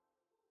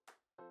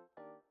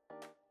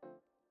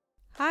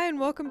Hi,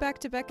 and welcome back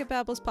to Becca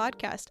Babbles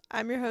podcast.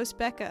 I'm your host,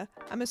 Becca.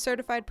 I'm a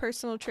certified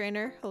personal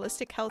trainer,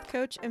 holistic health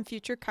coach, and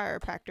future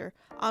chiropractor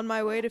on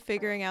my way to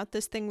figuring out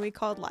this thing we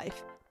call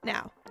life.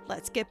 Now,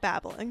 let's get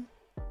babbling.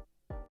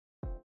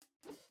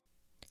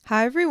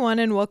 Hi, everyone,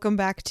 and welcome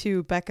back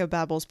to Becca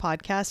Babbles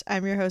podcast.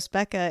 I'm your host,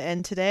 Becca,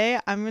 and today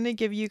I'm going to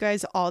give you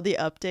guys all the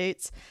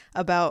updates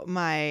about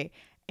my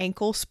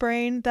ankle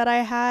sprain that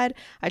I had.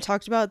 I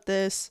talked about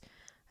this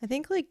I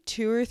think like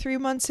 2 or 3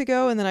 months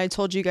ago, and then I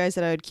told you guys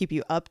that I would keep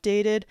you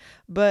updated.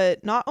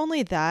 But not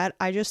only that,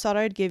 I just thought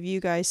I'd give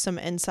you guys some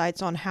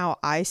insights on how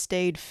I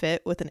stayed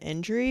fit with an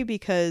injury,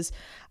 because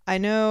I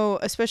know,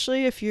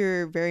 especially if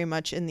you're very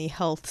much in the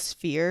health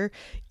sphere,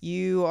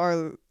 you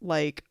are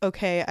like,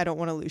 okay, I don't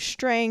want to lose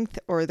strength,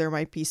 or there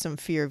might be some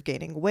fear of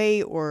gaining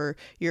weight, or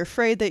you're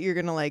afraid that you're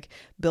going to like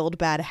build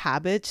bad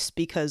habits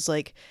because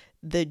like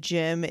the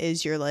gym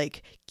is your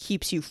like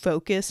keeps you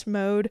focused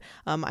mode.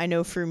 I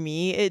know for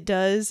me it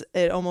does.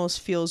 It almost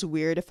feels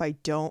weird if I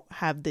don't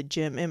have the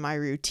gym in my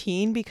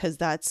routine, because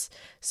that's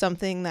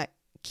something that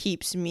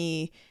keeps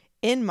me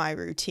in my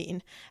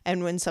routine.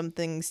 And when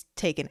something's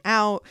taken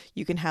out,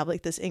 you can have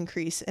like this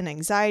increase in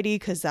anxiety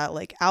because that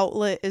like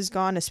outlet is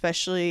gone,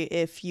 especially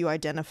if you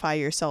identify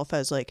yourself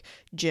as like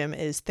gym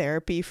is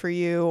therapy for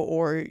you,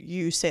 or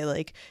you say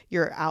like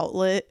your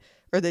outlet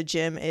or the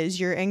gym is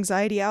your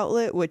anxiety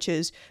outlet, which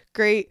is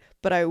great.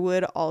 But I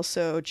would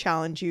also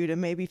challenge you to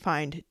maybe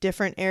find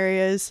different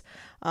areas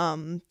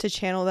to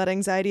channel that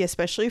anxiety,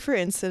 especially for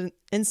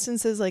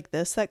instances like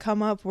this that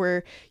come up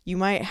where you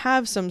might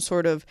have some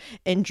sort of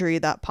injury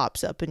that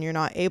pops up and you're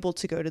not able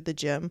to go to the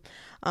gym.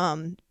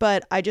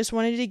 But I just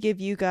wanted to give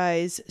you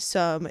guys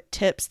some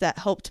tips that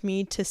helped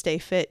me to stay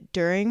fit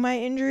during my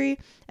injury,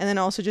 and then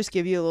also just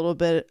give you a little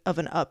bit of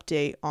an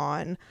update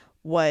on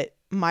what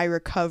my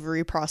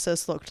recovery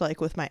process looked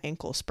like with my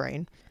ankle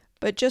sprain.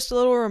 But just a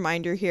little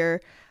reminder here,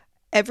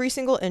 every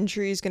single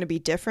injury is going to be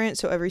different,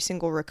 so every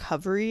single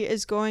recovery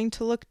is going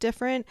to look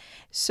different.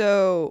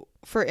 So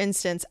for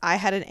instance, I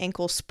had an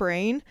ankle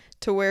sprain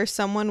to where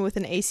someone with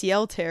an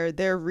ACL tear,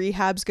 their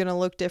rehab's going to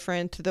look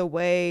different. The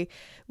way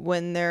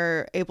when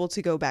they're able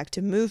to go back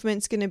to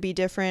movement's going to be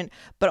different.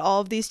 But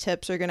all of these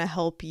tips are going to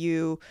help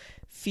you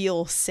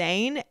feel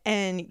sane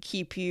and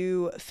keep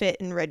you fit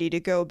and ready to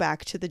go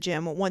back to the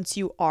gym once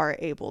you are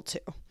able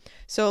to.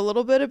 So a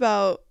little bit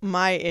about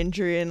my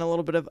injury and a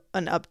little bit of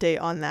an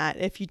update on that.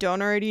 If you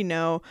don't already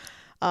know,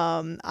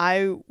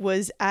 I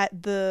was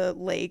at the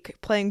lake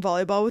playing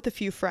volleyball with a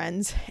few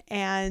friends,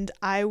 and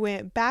I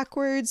went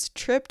backwards,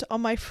 tripped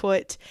on my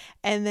foot,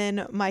 and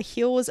then my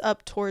heel was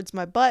up towards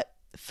my butt,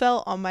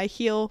 fell on my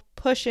heel,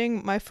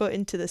 pushing my foot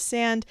into the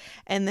sand,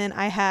 and then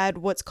I had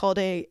what's called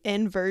a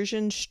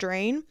inversion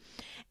strain.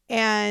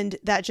 And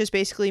that just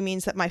basically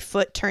means that my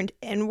foot turned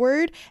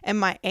inward and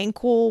my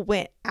ankle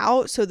went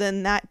out. So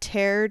then that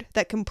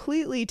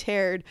completely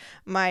teared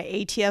my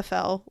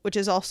ATFL, which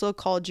is also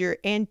called your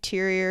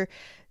anterior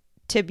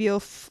anterior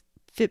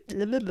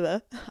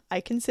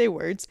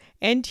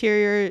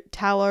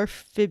talar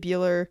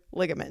fibular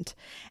ligament.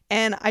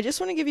 And I just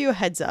want to give you a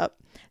heads up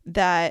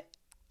that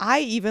I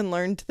even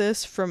learned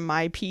this from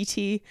my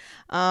PT.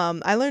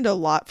 I learned a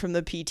lot from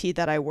the PT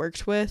that I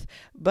worked with,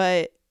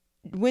 but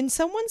when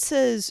someone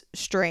says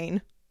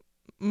strain,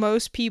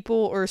 most people,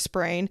 or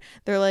sprain,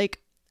 they're like,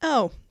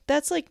 oh,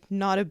 that's like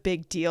not a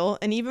big deal.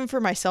 And even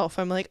for myself,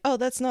 I'm like, oh,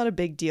 that's not a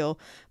big deal.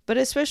 But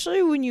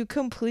especially when you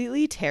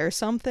completely tear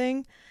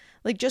something,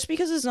 like just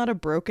because it's not a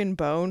broken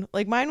bone,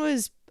 like mine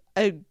was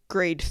a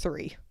grade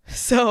 3.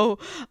 So,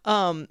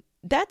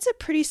 that's a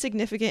pretty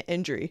significant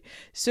injury.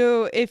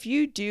 So if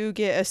you do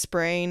get a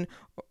sprain,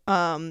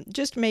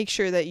 just make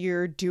sure that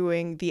you're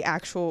doing the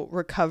actual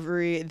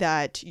recovery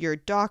that your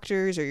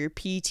doctors or your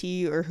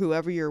PT or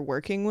whoever you're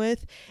working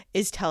with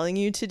is telling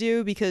you to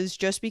do, because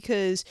just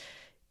because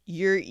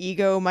your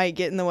ego might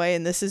get in the way,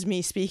 and this is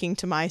me speaking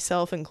to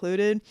myself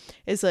included,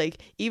 is like,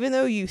 even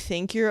though you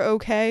think you're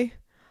okay,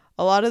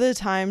 a lot of the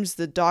times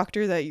the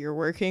doctor that you're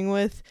working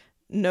with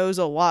knows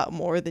a lot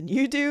more than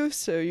you do,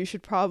 so you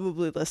should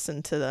probably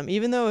listen to them.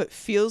 Even though it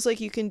feels like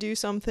you can do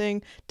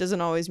something,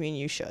 doesn't always mean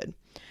you should.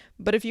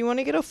 But if you want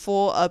to get a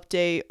full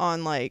update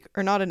on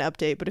or not an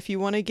update, but if you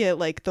want to get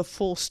like the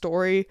full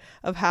story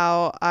of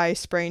how I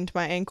sprained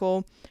my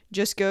ankle,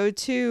 just go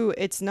to,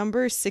 it's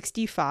number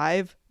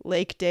 65,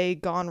 Lake Day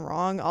Gone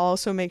Wrong. I'll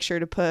also make sure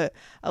to put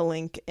a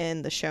link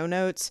in the show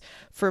notes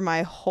for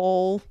my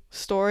whole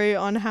story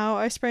on how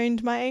I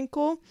sprained my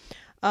ankle.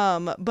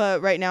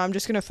 But right now I'm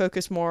just going to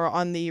focus more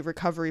on the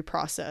recovery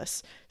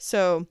process.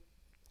 So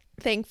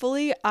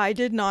thankfully, I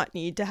did not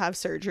need to have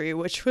surgery,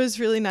 which was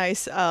really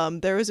nice.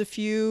 There was a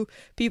few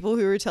people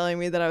who were telling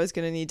me that I was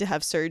going to need to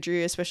have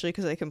surgery, especially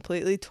because I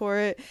completely tore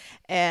it.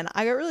 And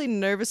I got really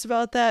nervous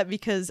about that,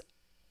 because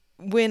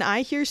when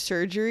I hear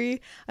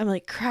surgery, I'm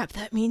like, crap,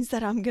 that means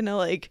that I'm going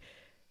to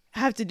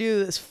have to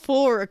do this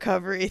full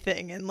recovery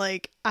thing, and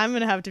I'm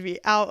gonna have to be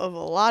out of a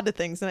lot of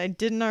things, and I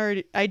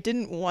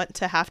didn't want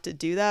to have to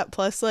do that.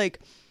 Plus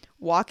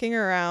walking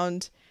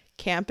around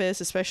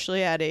campus,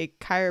 especially at a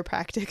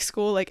chiropractic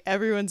school, like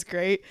everyone's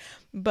great.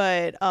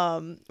 But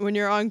when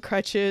you're on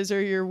crutches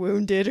or you're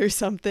wounded or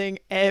something,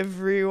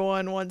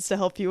 everyone wants to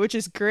help you, which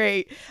is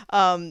great.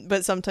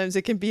 But sometimes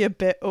it can be a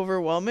bit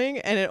overwhelming,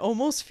 and it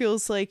almost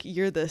feels like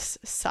you're this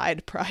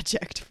side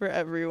project for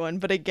everyone.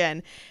 But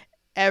again,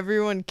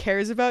 everyone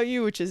cares about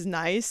you, which is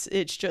nice.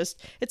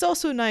 It's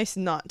also nice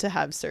not to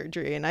have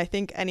surgery. And I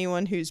think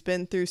anyone who's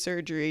been through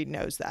surgery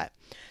knows that.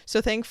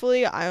 So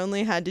thankfully, I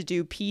only had to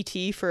do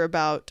PT for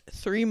about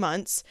 3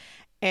 months,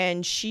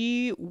 and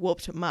she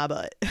whooped my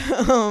butt.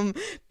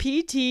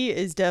 PT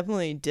is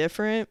definitely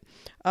different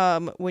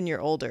when you're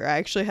older. I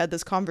actually had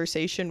this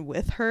conversation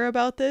with her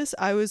about this.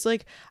 I was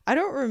like, I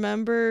don't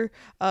remember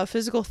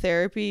physical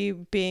therapy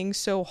being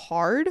so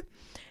hard.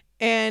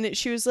 And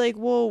she was like,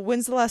 well,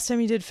 when's the last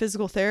time you did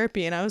physical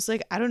therapy? And I was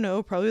like, I don't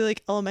know, probably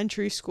like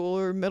elementary school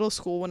or middle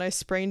school when I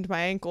sprained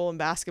my ankle in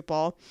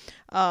basketball.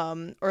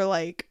 Or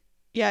like,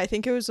 yeah, I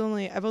think I've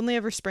only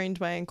ever sprained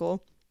my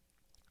ankle.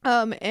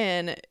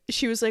 And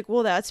she was like,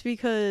 well, that's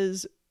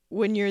because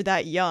when you're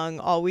that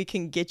young, all we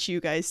can get you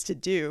guys to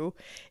do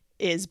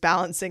is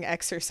balancing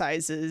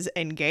exercises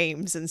and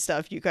games and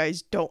stuff. You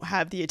guys don't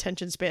have the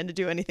attention span to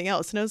do anything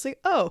else. And I was like,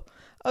 oh,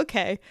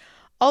 okay.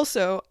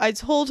 Also, I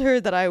told her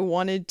that I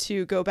wanted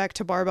to go back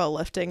to barbell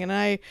lifting, and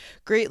I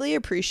greatly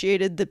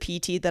appreciated the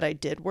PT that I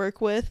did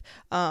work with.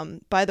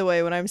 By the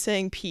way, when I'm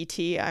saying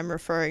PT, I'm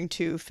referring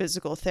to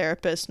physical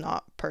therapist,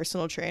 not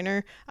personal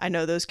trainer. I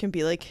know those can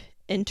be like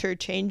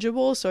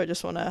interchangeable, so I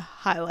just want to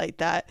highlight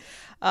that.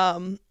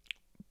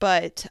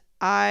 But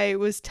I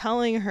was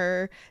telling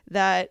her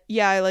that,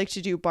 yeah, I like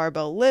to do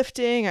barbell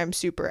lifting. I'm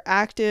super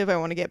active. I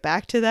want to get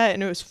back to that.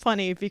 And it was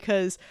funny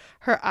because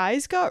her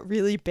eyes got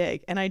really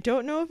big. And I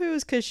don't know if it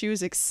was because she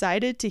was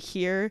excited to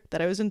hear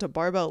that I was into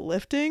barbell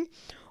lifting,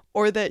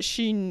 or that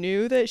she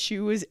knew that she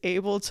was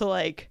able to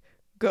like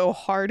go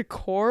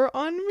hardcore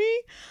on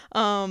me.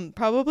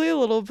 Probably a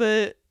little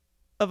bit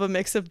of a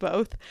mix of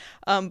both.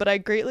 But I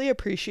greatly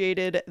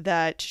appreciated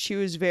that she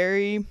was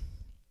very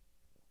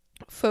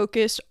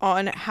focused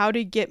on how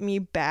to get me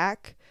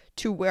back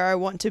to where I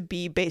want to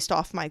be based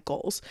off my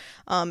goals.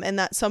 And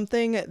that's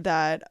something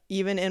that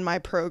even in my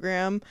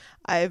program,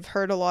 I've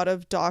heard a lot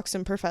of docs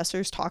and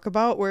professors talk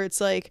about, where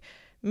it's like,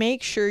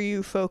 make sure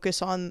you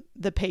focus on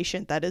the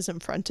patient that is in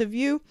front of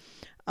you.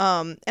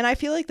 And I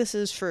feel like this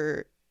is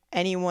for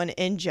anyone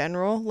in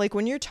general. Like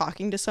when you're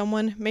talking to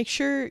someone, make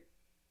sure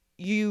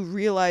you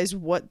realize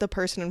what the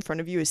person in front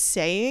of you is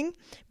saying,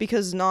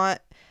 because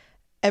not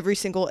every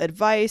single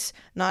advice,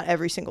 not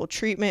every single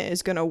treatment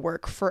is going to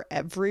work for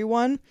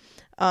everyone.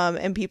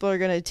 And people are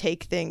going to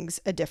take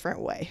things a different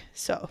way.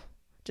 So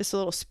just a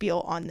little spiel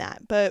on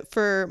that. But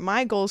for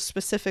my goals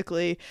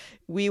specifically,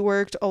 we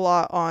worked a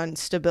lot on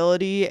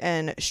stability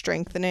and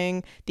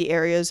strengthening the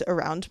areas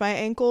around my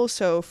ankle.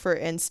 So for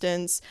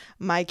instance,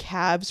 my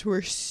calves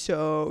were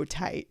so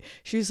tight.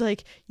 She was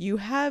like, you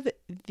have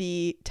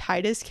the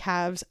tightest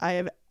calves I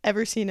have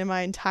ever seen in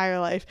my entire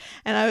life.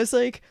 And I was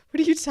like,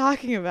 what are you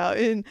talking about?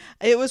 And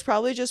it was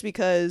probably just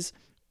because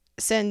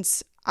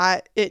since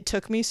it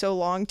took me so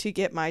long to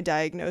get my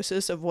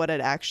diagnosis of what had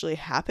actually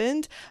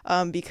happened,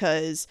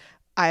 because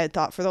I had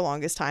thought for the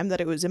longest time that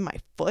it was in my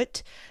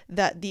foot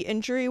that the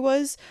injury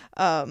was.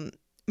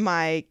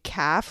 My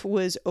calf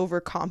was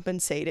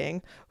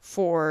overcompensating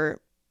for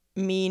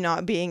me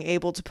not being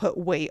able to put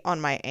weight on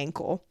my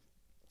ankle.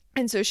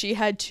 And so she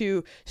had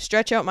to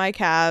stretch out my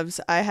calves.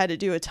 I had to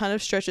do a ton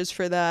of stretches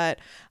for that.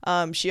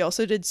 She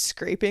also did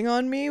scraping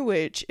on me,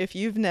 which if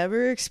you've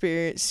never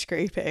experienced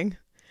scraping,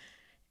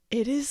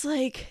 it is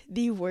like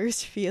the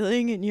worst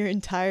feeling in your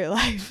entire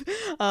life.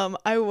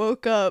 I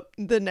woke up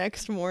the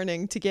next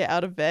morning to get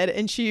out of bed,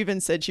 and she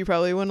even said she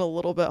probably went a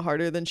little bit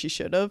harder than she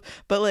should have,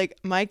 but like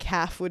my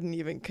calf wouldn't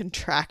even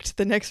contract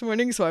the next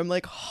morning, so I'm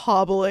like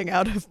hobbling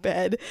out of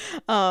bed.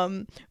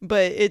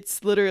 But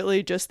it's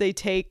literally just, they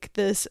take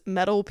this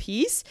metal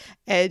piece,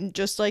 and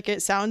just like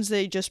it sounds,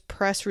 they just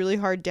press really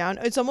hard down.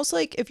 It's almost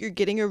like if you're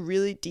getting a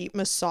really deep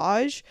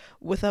massage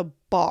with a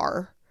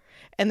bar,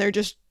 and they're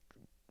just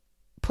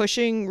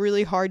pushing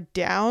really hard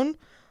down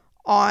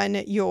on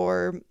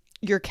your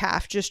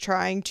calf, just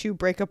trying to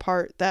break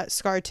apart that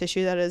scar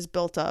tissue that is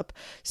built up.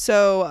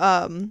 So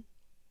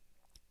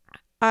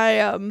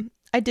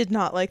I did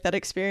not like that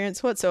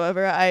experience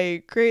whatsoever.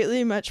 I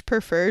greatly much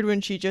preferred when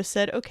she just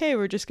said, okay,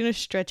 we're just going to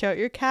stretch out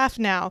your calf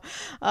now.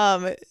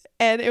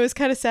 And it was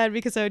kind of sad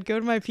because I would go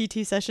to my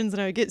PT sessions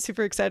and I would get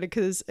super excited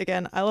because,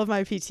 again, I love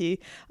my PT.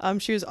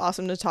 She was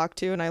awesome to talk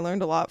to and I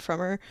learned a lot from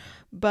her.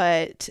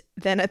 But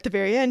then at the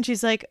very end,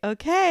 she's like,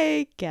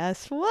 okay,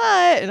 guess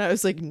what? And I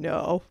was like,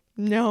 no,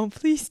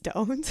 please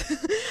don't.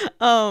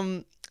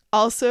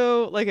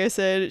 Also, like I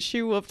said,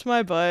 she whooped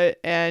my butt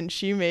and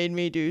she made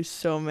me do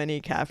so many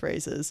calf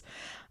raises.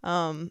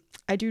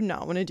 I do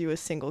not want to do a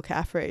single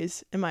calf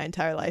raise in my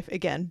entire life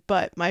again,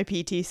 but my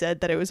PT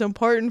said that it was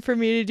important for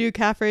me to do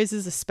calf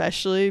raises,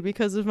 especially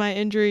because of my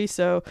injury.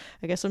 So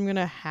I guess I'm going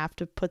to have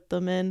to put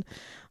them in,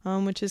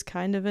 which is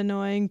kind of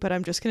annoying, but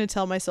I'm just going to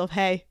tell myself,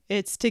 hey,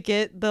 it's to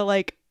get the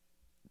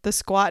the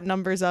squat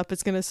numbers up.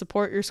 It's going to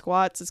support your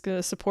squats. It's going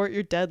to support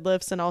your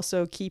deadlifts and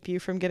also keep you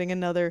from getting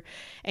another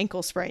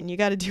ankle sprain. You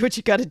got to do what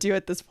you got to do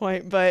at this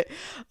point. But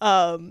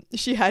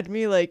she had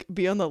me like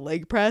be on the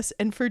leg press,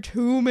 and for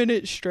 2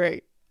 minutes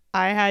straight,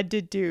 I had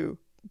to do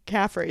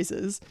calf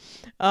raises.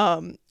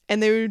 And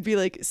they would be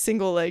like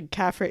single leg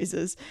calf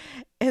raises.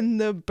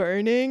 And the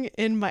burning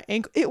in my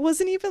ankle, it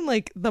wasn't even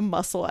like the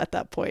muscle at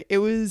that point. It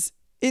was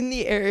in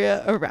the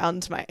area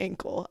around my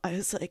ankle. I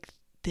was like,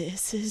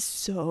 this is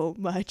so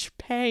much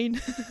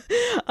pain.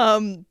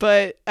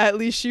 But at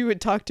least she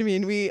would talk to me,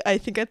 and I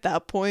think at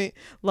that point,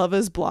 Love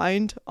is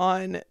Blind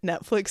on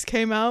Netflix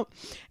came out,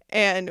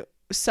 and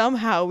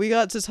somehow we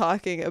got to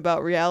talking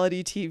about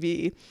reality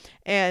TV.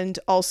 And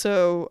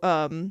also,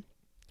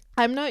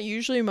 I'm not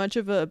usually much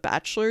of a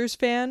Bachelor's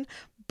fan,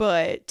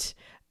 but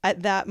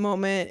at that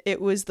moment,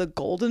 it was the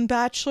Golden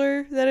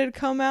Bachelor that had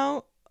come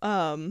out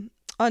on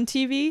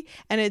TV,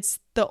 and it's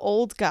the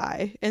old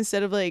guy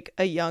instead of like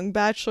a young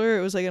bachelor.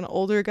 It was like an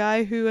older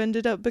guy who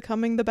ended up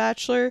becoming the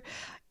Bachelor.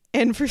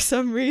 And for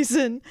some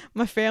reason,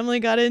 my family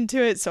got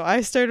into it, so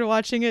I started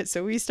watching it,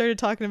 so we started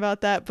talking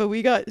about that. But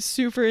we got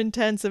super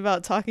intense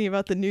about talking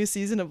about the new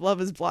season of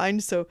Love is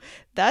Blind, so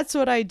that's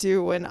what I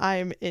do when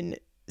I'm in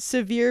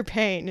severe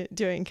pain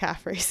doing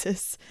calf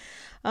raises.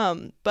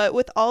 But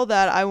with all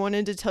that, I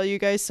wanted to tell you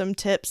guys some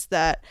tips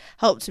that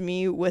helped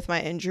me with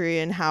my injury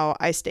and how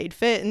I stayed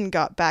fit and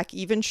got back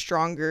even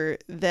stronger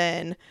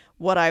than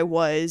what I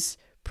was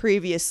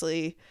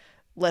previously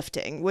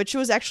lifting, which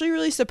was actually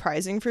really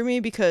surprising for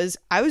me because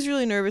I was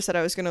really nervous that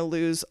I was going to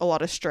lose a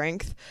lot of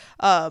strength.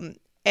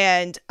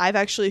 And I've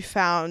actually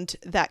found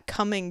that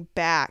coming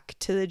back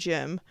to the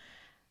gym,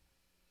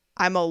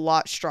 I'm a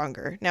lot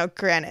stronger. Now,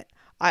 granted,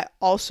 I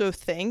also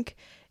think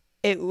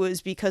it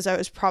was because I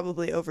was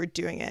probably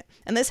overdoing it.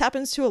 And this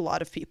happens to a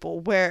lot of people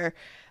where,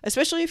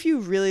 especially if you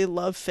really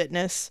love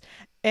fitness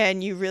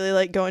and you really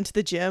like going to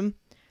the gym,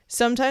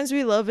 sometimes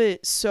we love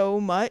it so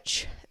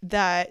much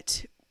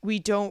that we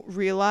don't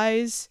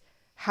realize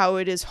how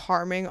it is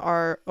harming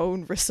our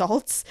own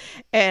results.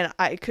 And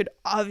I could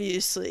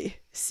obviously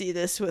see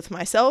this with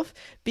myself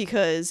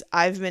because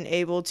I've been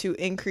able to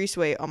increase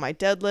weight on my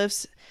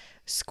deadlifts.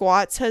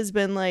 Squats has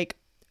been like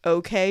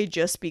okay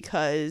just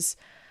because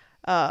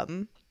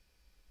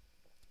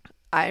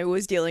I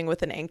was dealing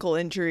with an ankle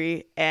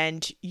injury,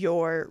 and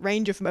your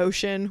range of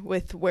motion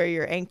with where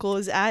your ankle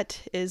is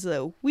at is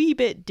a wee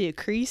bit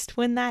decreased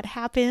when that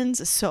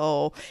happens.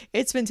 So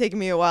it's been taking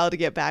me a while to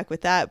get back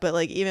with that, but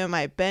like even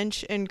my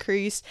bench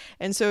increased.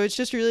 And so it's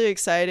just really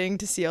exciting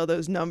to see all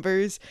those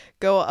numbers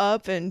go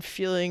up and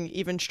feeling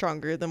even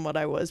stronger than what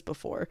I was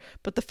before.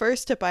 But the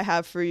first tip I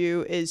have for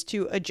you is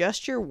to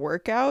adjust your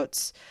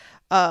workouts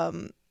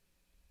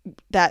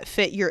that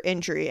fit your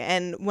injury.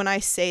 And when I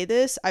say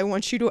this, I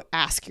want you to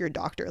ask your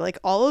doctor. Like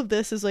all of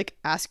this is like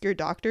ask your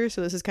doctor.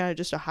 So this is kind of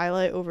just a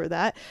highlight over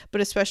that.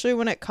 But especially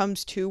when it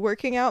comes to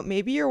working out,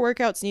 maybe your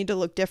workouts need to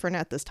look different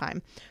at this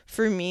time.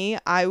 For me,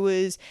 I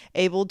was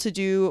able to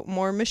do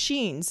more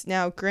machines.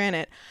 Now,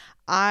 granted,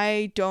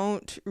 I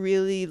don't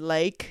really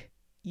like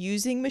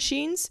using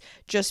machines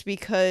just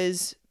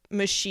because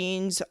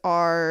machines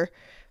are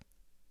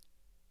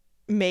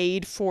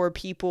made for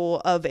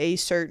people of a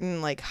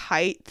certain like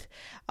height,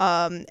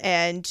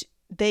 and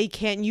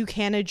you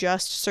can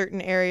adjust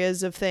certain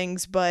areas of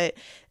things, but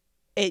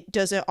it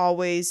doesn't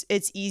always,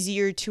 it's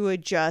easier to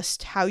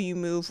adjust how you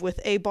move with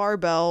a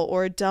barbell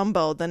or a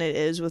dumbbell than it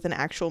is with an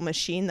actual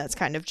machine that's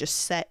kind of just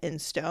set in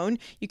stone.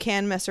 You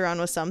can mess around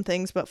with some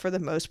things, but for the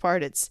most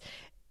part, it's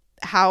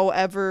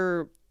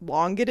however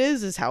long it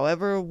is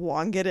however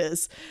long it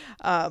is.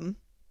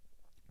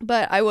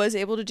 But I was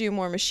able to do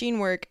more machine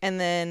work, and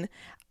then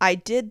I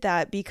did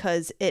that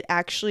because it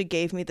actually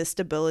gave me the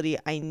stability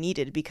I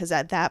needed, because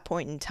at that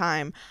point in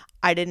time,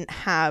 I didn't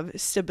have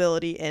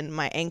stability in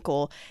my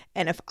ankle.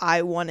 And if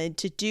I wanted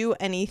to do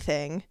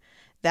anything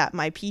that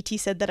my PT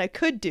said that I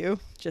could do,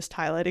 just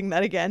highlighting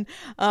that again,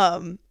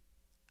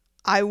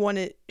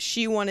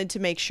 she wanted to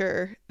make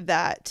sure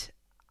that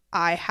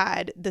I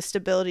had the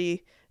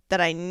stability that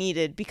I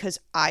needed, because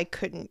I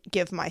couldn't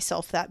give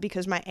myself that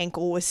because my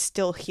ankle was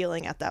still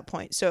healing at that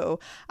point. So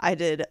I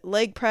did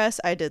leg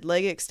press, I did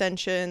leg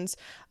extensions,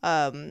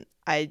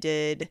 I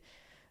did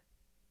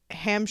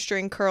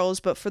hamstring curls,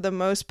 but for the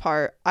most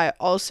part, I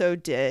also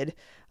did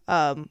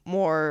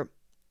more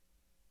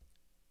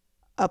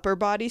upper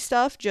body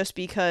stuff just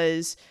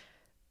because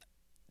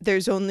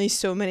there's only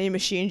so many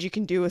machines you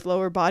can do with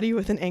lower body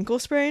with an ankle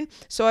sprain.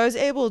 So I was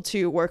able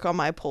to work on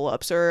my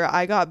pull-ups, or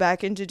I got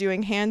back into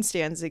doing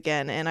handstands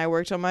again, and I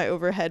worked on my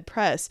overhead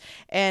press.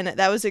 And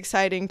that was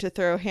exciting to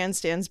throw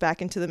handstands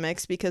back into the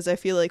mix, because I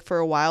feel like for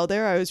a while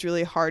there, I was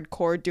really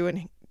hardcore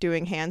doing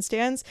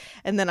handstands,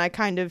 and then I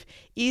kind of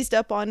eased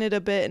up on it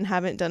a bit and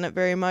haven't done it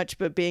very much,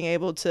 but being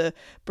able to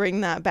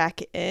bring that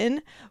back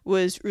in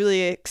was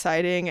really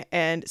exciting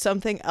and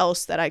something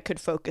else that I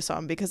could focus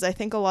on, because I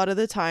think a lot of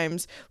the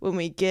times when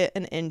we get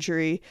an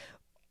injury,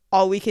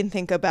 all we can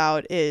think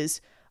about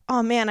is,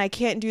 oh man, I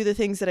can't do the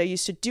things that I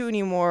used to do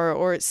anymore,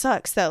 or it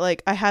sucks that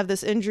like I have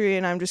this injury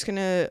and I'm just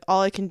gonna,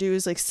 all I can do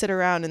is like sit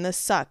around and this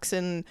sucks.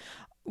 And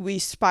we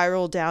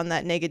spiral down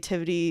that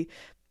negativity,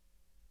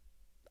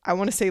 I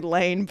want to say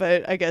lane,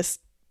 but I guess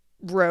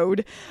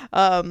road.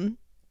 And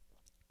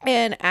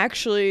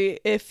actually,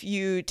 if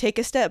you take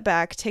a step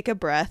back, take a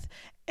breath,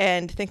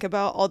 and think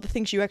about all the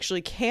things you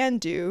actually can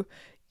do,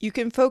 you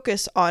can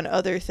focus on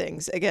other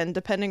things. Again,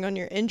 depending on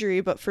your injury.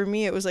 But for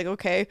me, it was like,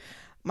 okay,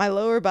 my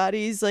lower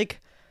body's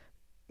like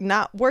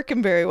not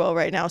working very well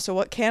right now. So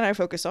what can I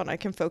focus on? I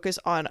can focus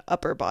on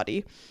upper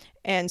body.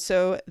 And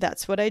so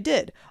that's what I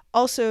did.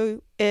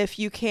 Also, if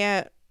you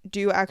can't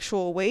do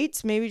actual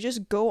weights, maybe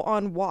just go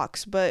on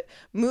walks, but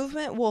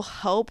movement will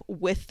help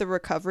with the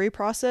recovery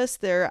process.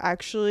 There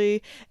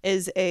actually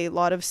is a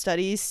lot of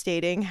studies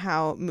stating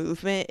how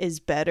movement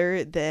is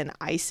better than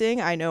icing.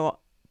 I know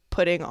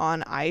putting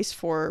on ice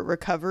for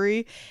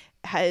recovery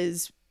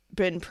has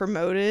been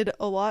promoted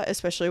a lot,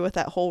 especially with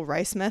that whole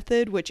Rice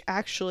method, which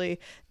actually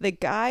the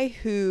guy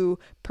who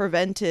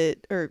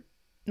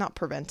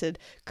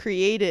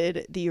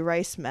created the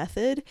Rice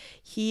method,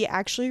 he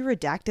actually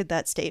redacted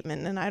that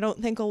statement. And I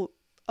don't think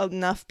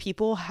enough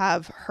people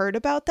have heard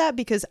about that,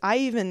 because I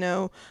even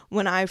know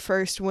when I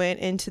first went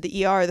into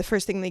the ER, the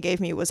first thing they gave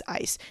me was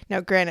ice.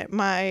 Now, granted,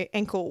 my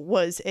ankle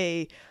was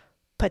a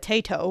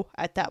potato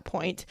at that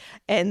point,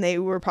 and they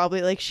were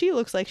probably like, she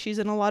looks like she's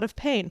in a lot of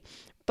pain.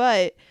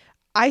 But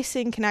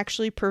icing can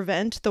actually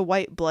prevent the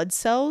white blood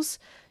cells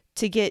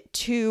to get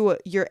to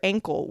your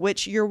ankle,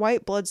 which your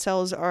white blood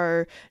cells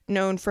are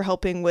known for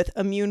helping with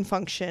immune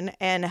function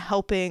and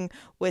helping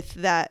with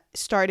that,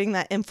 starting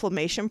that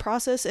inflammation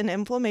process. And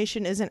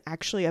inflammation isn't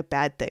actually a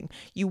bad thing.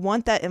 You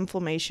want that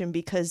inflammation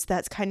because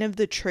that's kind of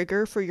the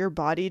trigger for your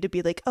body to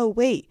be like, oh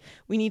wait,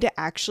 we need to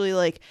actually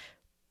like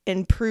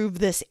improve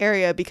this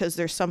area because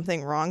there's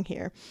something wrong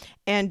here.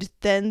 And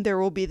then there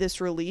will be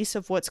this release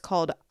of what's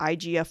called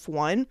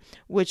IGF-1,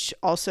 which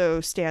also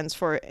stands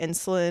for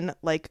insulin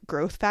like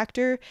growth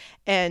factor.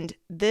 And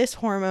this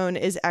hormone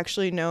is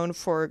actually known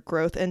for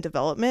growth and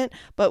development.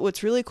 But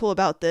what's really cool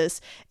about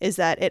this is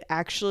that it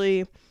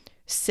actually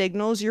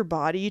signals your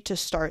body to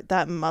start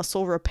that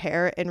muscle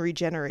repair and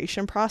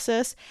regeneration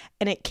process.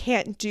 And it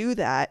can't do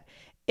that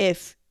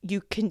if you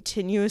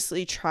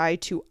continuously try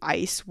to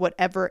ice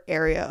whatever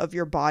area of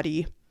your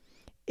body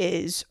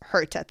is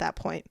hurt at that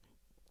point.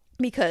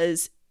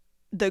 Because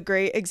the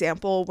great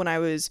example, when I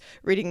was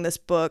reading this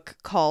book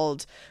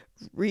called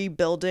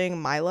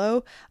Rebuilding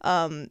Milo,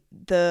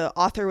 the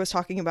author was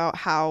talking about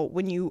how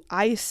when you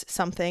ice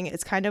something,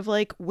 it's kind of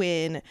like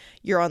when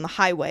you're on the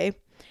highway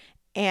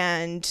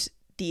and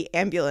the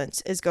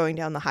ambulance is going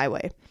down the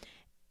highway.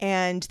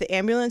 And the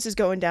ambulance is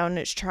going down and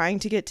it's trying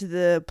to get to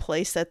the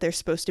place that they're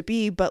supposed to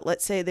be. But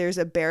let's say there's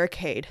a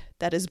barricade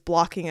that is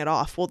blocking it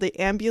off. Well, the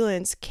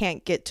ambulance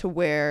can't get to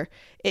where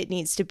it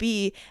needs to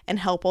be and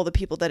help all the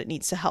people that it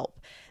needs to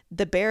help.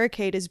 The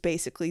barricade is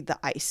basically the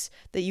ice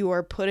that you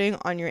are putting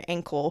on your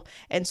ankle.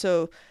 And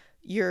so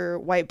your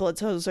white blood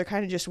cells are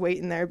kind of just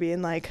waiting there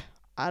being like,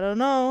 I don't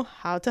know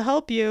how to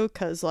help you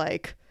because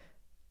like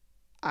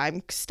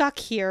I'm stuck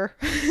here.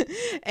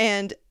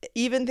 And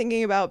even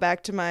thinking about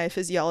back to my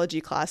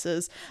physiology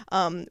classes,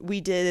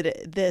 we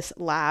did this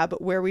lab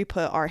where we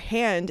put our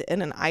hand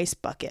in an ice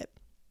bucket.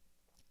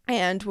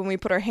 And when we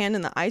put our hand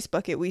in the ice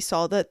bucket, we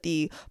saw that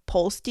the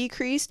pulse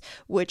decreased,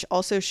 which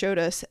also showed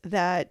us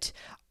that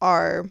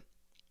our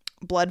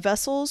blood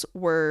vessels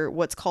were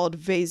what's called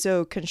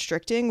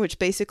vasoconstricting, which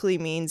basically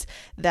means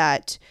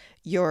that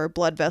your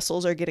blood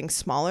vessels are getting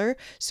smaller.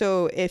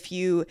 So if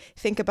you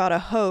think about a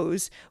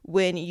hose,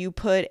 when you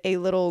put a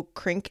little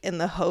crink in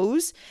the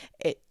hose,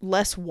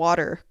 less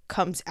water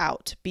comes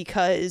out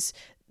because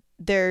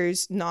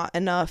there's not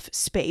enough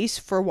space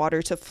for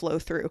water to flow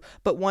through.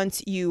 But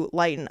once you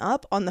lighten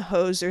up on the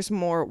hose, there's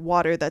more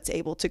water that's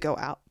able to go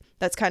out.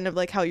 That's kind of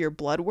like how your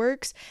blood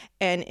works.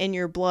 And in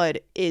your blood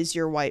is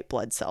your white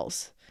blood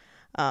cells.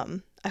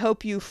 I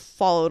hope you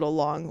followed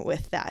along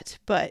with that.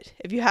 But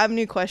if you have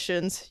any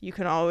questions, you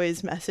can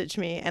always message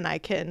me and I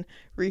can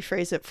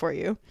rephrase it for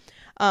you.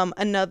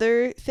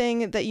 Another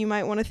thing that you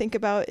might want to think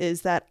about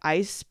is that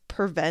ice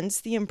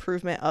prevents the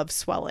improvement of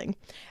swelling.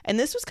 And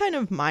this was kind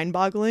of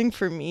mind-boggling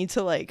for me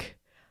to like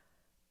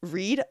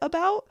read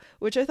about,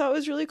 which I thought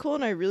was really cool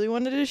and I really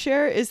wanted to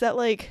share, is that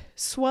like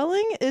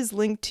swelling is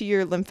linked to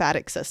your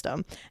lymphatic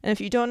system. And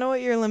if you don't know what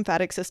your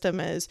lymphatic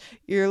system is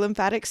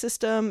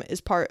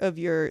part of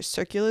your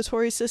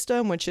circulatory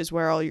system, which is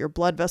where all your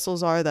blood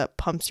vessels are that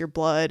pumps your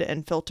blood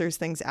and filters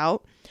things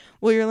out.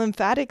 Well, your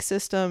lymphatic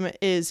system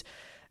is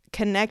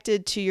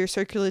connected to your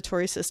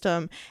circulatory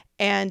system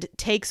and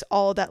takes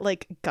all that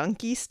like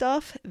gunky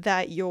stuff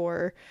that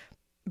your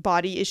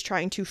body is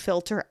trying to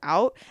filter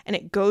out, and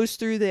it goes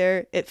through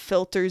there, it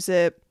filters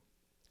it,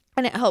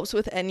 and it helps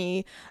with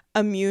any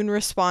immune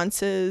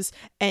responses,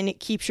 and it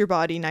keeps your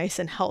body nice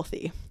and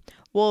healthy.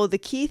 Well, the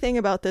key thing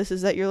about this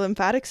is that your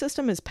lymphatic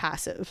system is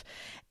passive,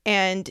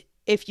 and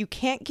if you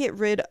can't get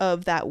rid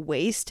of that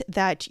waste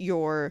that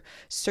your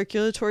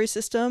circulatory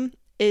system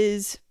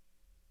is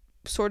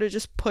sort of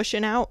just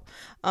pushing out,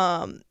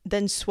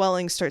 then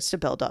swelling starts to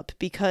build up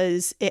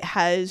because it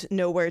has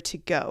nowhere to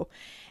go.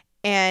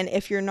 And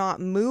if you're not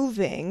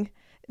moving,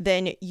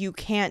 then you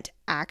can't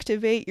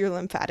activate your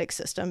lymphatic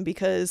system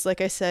because, like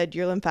I said,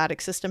 your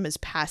lymphatic system is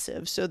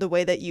passive. So the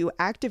way that you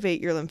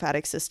activate your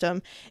lymphatic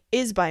system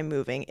is by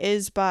moving,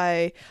 is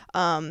by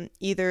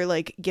either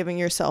like giving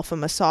yourself a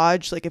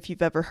massage. Like if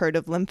you've ever heard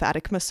of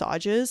lymphatic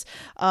massages,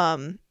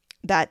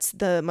 that's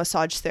the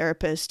massage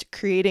therapist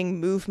creating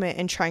movement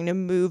and trying to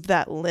move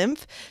that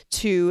lymph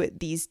to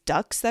these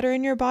ducts that are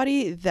in your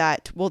body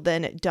that will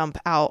then dump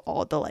out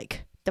all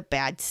the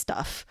bad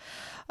stuff.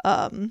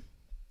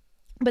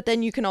 But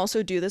then you can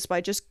also do this by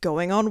just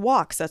going on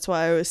walks. That's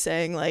why I was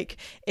saying, like,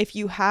 if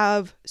you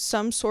have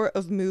some sort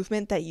of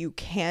movement that you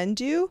can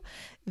do,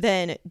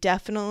 then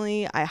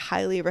definitely I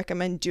highly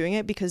recommend doing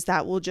it because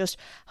that will just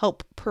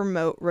help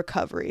promote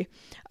recovery.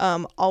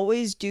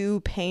 Always do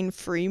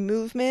pain-free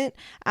movement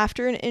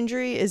after an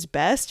injury is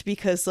best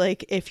because,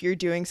 like, if you're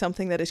doing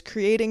something that is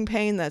creating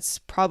pain, that's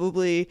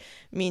probably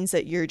means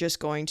that you're just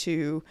going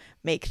to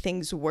make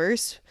things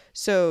worse.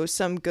 So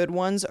some good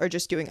ones are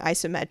just doing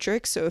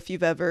isometric. So if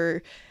you've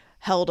ever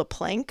held a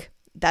plank,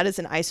 that is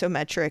an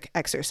isometric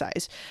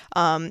exercise.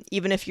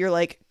 Even if you're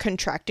like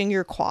contracting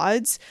your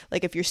quads,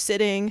 like if you're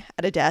sitting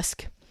at a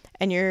desk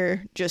and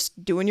you're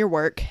just doing your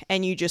work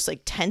and you just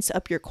like tense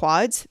up your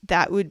quads,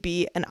 that would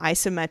be an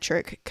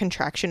isometric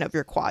contraction of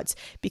your quads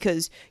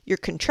because you're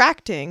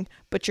contracting,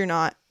 but you're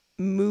not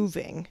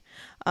moving.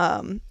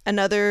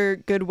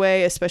 Another good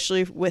way,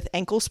 especially with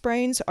ankle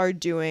sprains, are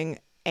doing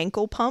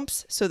ankle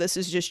pumps. So this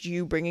is just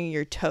you bringing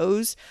your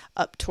toes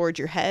up toward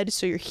your head.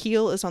 So your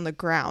heel is on the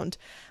ground,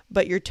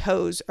 but your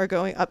toes are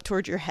going up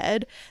toward your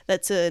head.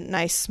 That's a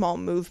nice small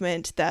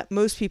movement that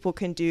most people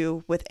can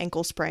do with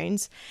ankle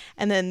sprains.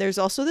 And then there's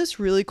also this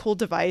really cool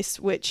device,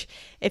 which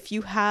if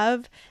you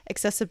have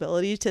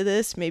accessibility to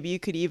this, maybe you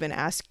could even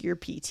ask your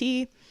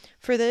PT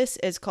for this.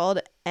 It's called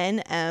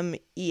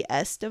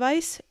NMES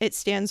device. It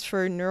stands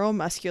for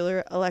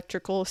neuromuscular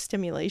electrical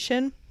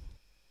stimulation.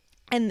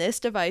 And this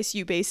device,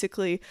 you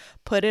basically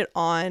put it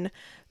on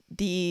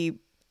the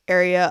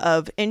area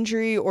of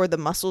injury or the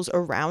muscles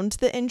around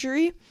the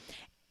injury.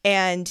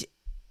 And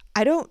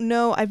I don't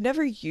know, I've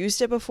never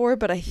used it before,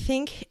 but I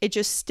think it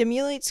just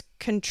stimulates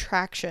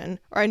contraction,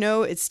 or I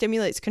know it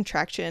stimulates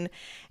contraction.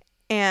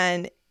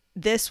 And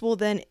this will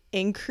then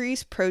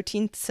increase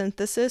protein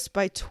synthesis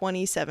by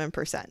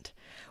 27%,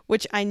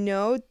 which I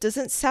know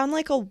doesn't sound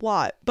like a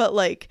lot, but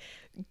like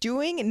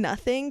doing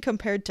nothing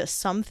compared to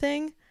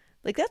something,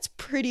 like that's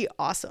pretty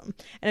awesome.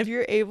 And if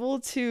you're able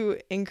to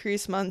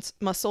increase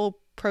muscle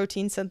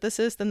protein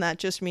synthesis, then that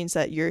just means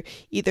that you're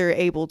either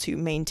able to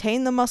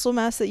maintain the muscle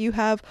mass that you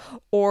have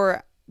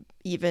or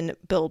even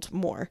build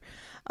more,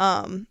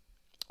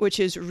 which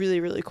is really,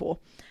 really cool.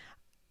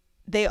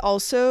 They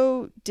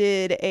also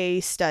did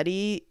a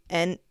study,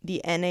 and the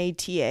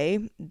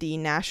NATA, the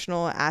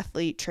National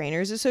Athlete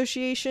Trainers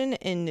Association,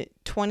 in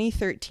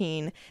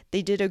 2013.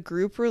 They did a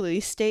group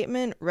release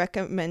statement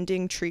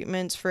recommending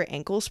treatments for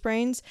ankle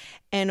sprains.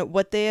 And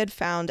what they had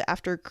found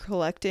after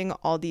collecting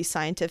all the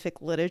scientific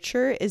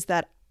literature is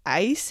that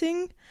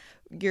icing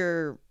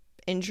your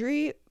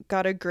injury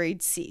got a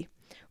grade C,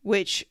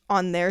 which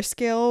on their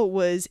scale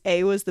was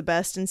A was the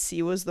best and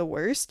C was the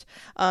worst.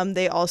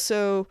 They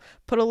also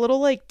put a little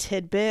like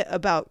tidbit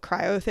about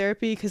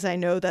cryotherapy because I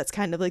know that's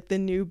kind of like the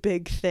new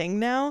big thing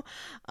now.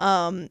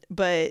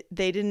 But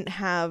they didn't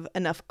have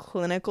enough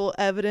clinical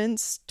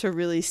evidence to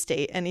really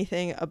state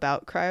anything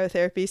about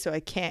cryotherapy, so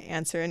I can't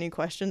answer any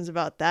questions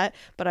about that.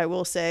 But I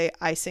will say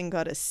icing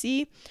got a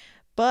C.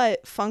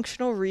 But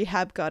functional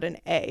rehab got an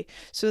A.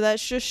 So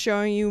that's just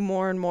showing you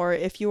more and more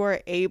if you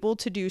are able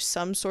to do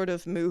some sort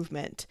of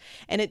movement.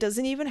 And it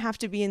doesn't even have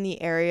to be in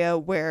the area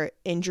where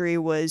injury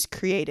was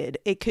created.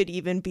 It could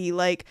even be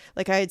like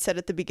I had said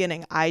at the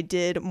beginning, I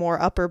did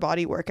more upper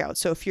body workouts.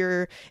 So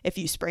if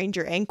you sprained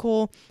your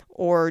ankle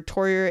or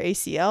tore your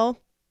ACL,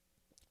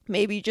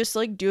 maybe just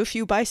like do a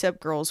few bicep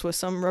curls with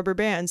some rubber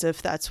bands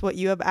if that's what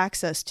you have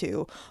access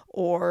to.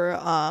 Or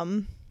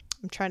I'm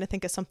trying to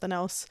think of something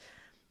else.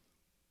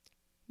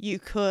 You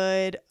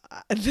could,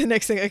 the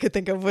next thing I could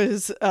think of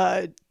was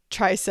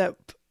tricep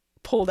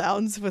pull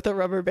downs with a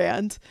rubber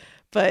band,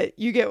 but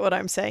you get what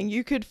I'm saying.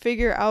 You could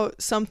figure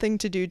out something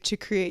to do to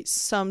create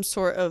some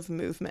sort of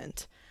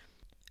movement.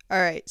 All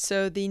right,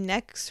 so the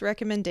next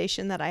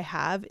recommendation that I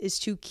have is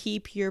to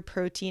keep your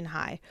protein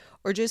high,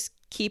 or just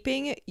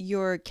keeping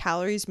your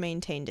calories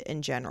maintained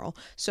in general.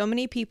 So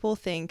many people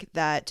think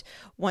that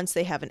once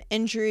they have an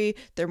injury,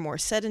 they're more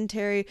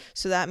sedentary,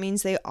 so that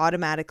means they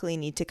automatically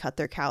need to cut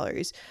their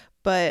calories.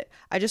 But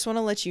I just want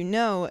to let you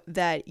know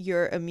that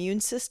your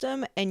immune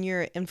system and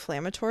your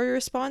inflammatory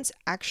response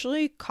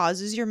actually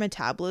causes your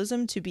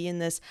metabolism to be in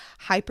this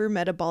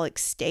hypermetabolic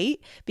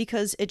state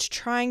because it's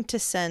trying to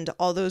send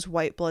all those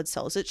white blood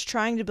cells. It's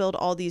trying to build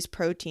all these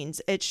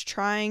proteins. It's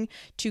trying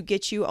to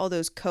get you all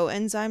those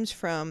coenzymes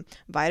from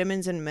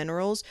vitamins and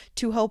minerals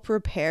to help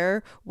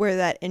repair where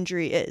that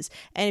injury is.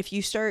 And if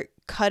you start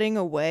cutting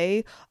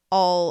away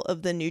all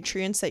of the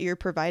nutrients that you're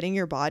providing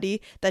your body,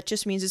 that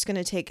just means it's going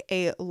to take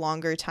a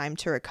longer time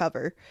to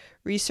recover.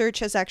 Research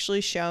has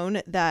actually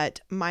shown that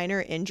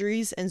minor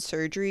injuries and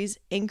surgeries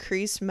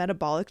increase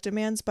metabolic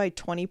demands by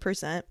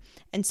 20%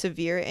 and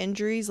severe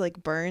injuries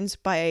like burns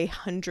by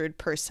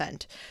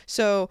 100%.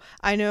 So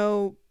I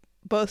know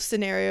both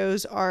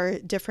scenarios are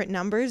different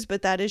numbers,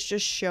 but that is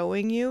just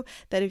showing you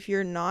that if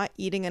you're not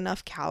eating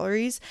enough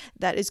calories,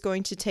 that is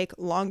going to take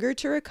longer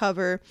to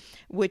recover,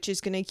 which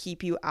is going to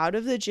keep you out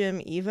of the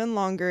gym even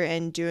longer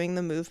and doing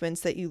the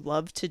movements that you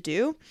love to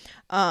do,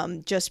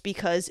 just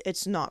because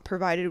it's not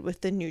provided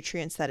with the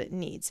nutrients that it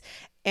needs.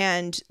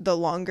 And the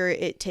longer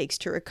it takes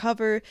to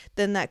recover,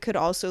 then that could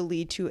also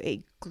lead to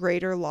a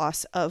greater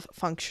loss of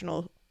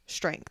functional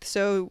strength.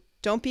 So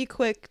don't be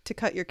quick to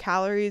cut your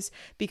calories,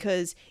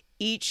 because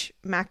each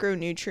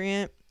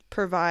macronutrient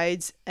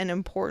provides an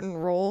important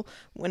role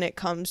when it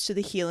comes to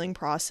the healing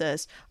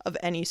process of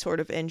any sort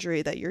of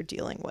injury that you're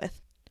dealing with.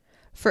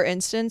 For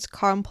instance,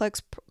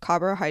 complex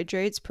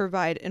carbohydrates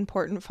provide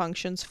important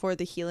functions for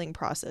the healing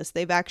process.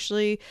 They've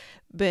actually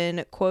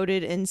been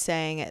quoted in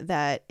saying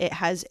that it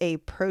has a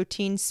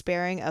protein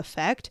sparing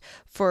effect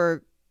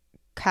for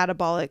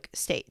catabolic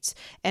states.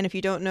 And if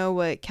you don't know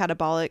what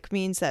catabolic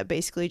means, that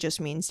basically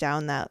just means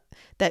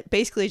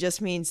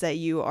that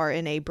you are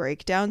in a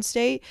breakdown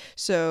state.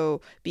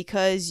 So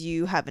because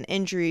you have an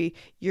injury,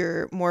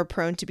 you're more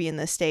prone to be in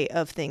the state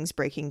of things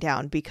breaking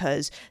down,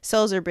 because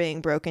cells are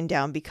being broken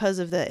down because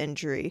of the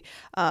injury.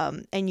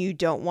 And you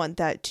don't want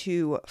that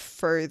to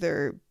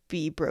further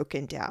be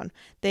broken down.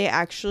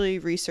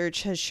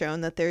 Research has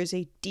shown that there's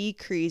a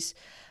decrease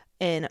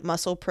in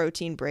muscle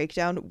protein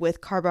breakdown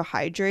with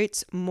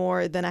carbohydrates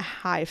more than a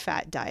high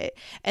fat diet.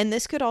 And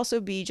this could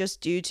also be just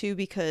due to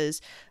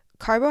because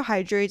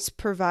carbohydrates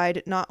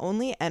provide not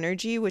only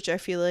energy, which I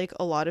feel like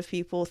a lot of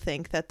people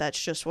think that that's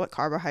just what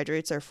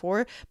carbohydrates are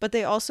for, but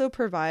they also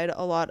provide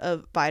a lot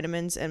of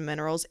vitamins and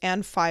minerals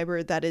and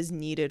fiber that is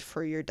needed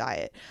for your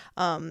diet.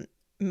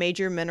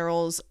 Major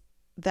minerals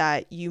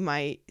that you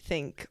might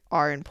think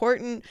are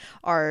important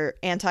are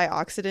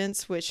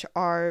antioxidants, which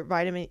are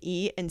vitamin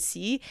E and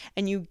C,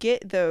 and you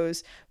get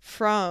those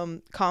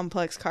from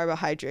complex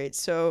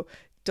carbohydrates. So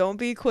don't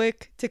be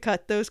quick to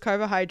cut those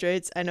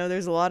carbohydrates. I know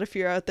there's a lot of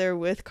fear out there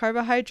with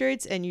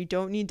carbohydrates, and you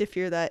don't need to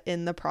fear that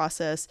in the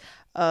process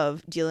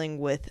of dealing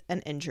with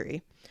an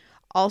injury.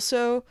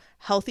 Also,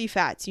 healthy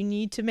fats. You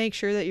need to make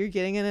sure that you're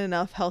getting in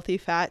enough healthy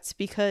fats,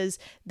 because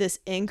this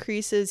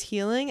increases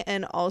healing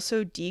and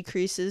also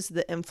decreases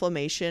the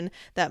inflammation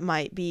that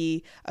might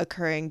be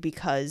occurring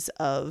because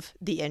of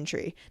the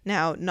injury.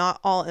 Now,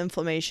 not all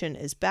inflammation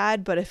is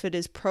bad, but if it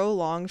is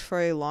prolonged for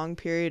a long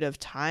period of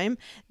time,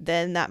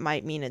 then that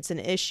might mean it's an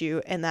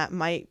issue, and that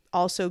might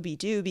also be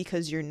due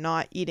because you're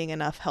not eating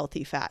enough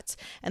healthy fats.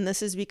 And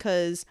this is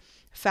because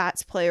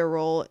fats play a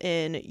role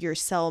in your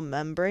cell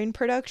membrane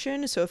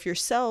production. So if your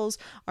cells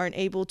aren't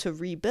able to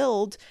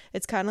rebuild,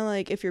 it's kind of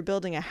like if you're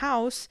building a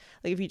house,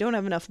 like if you don't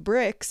have enough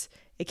bricks,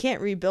 it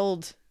can't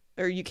rebuild,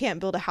 or you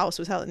can't build a house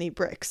without any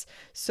bricks.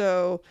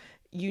 So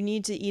you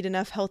need to eat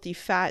enough healthy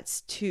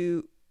fats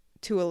to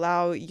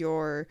allow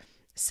your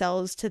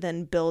cells to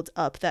then build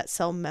up that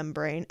cell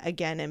membrane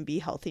again and be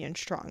healthy and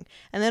strong.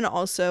 And then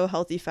also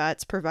healthy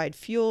fats provide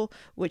fuel,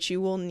 which you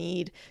will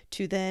need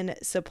to then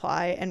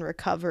supply and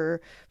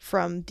recover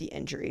from the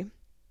injury.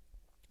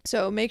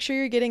 So make sure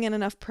you're getting in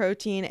enough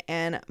protein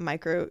and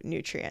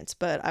micronutrients.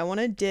 But I want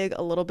to dig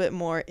a little bit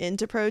more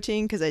into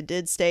protein, because I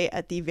did state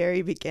at the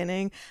very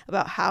beginning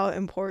about how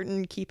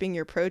important keeping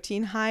your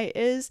protein high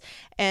is.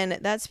 And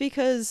that's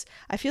because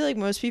I feel like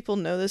most people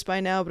know this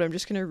by now, but I'm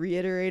just going to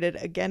reiterate it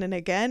again and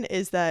again,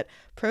 is that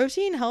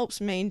protein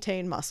helps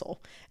maintain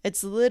muscle.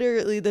 It's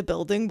literally the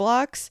building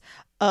blocks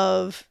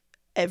of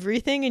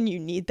everything, and you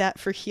need that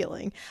for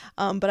healing.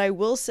 But I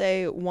will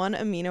say one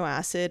amino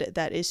acid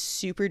that is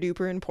super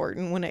duper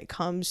important when it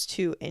comes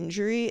to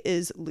injury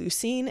is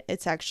leucine.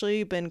 It's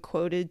actually been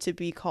quoted to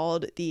be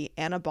called the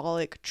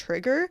anabolic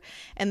trigger,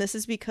 and this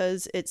is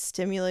because it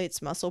stimulates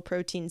muscle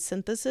protein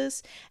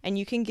synthesis, and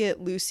you can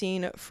get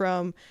leucine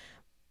from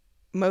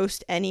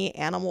most any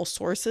animal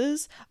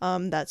sources.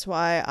 That's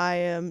why I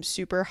am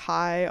super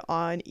high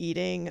on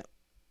eating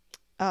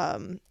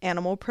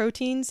animal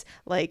proteins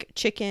like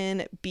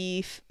chicken,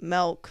 beef,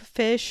 milk,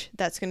 fish.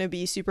 That's going to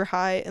be super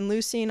high in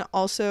leucine.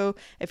 Also,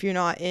 if you're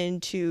not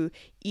into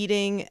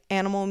eating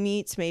animal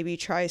meats, maybe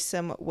try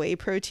some whey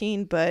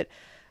protein, but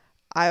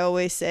I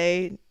always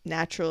say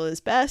natural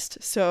is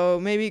best, so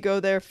maybe go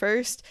there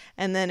first,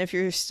 and then if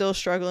you're still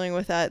struggling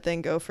with that,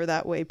 then go for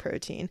that whey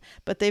protein.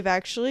 But they've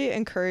actually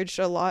encouraged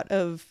a lot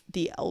of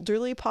the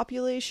elderly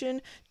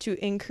population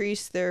to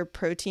increase their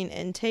protein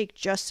intake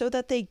just so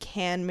that they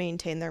can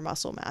maintain their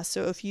muscle mass.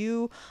 So if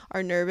you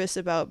are nervous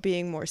about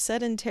being more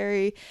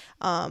sedentary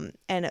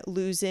and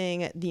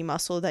losing the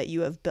muscle that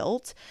you have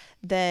built,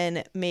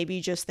 then maybe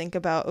just think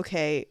about,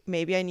 okay,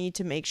 maybe I need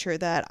to make sure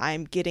that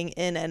I'm getting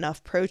in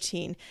enough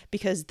protein,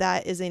 because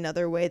that is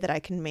another way that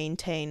I can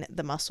maintain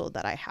the muscle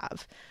that I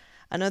have.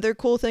 Another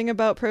cool thing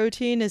about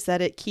protein is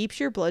that it keeps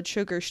your blood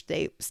sugar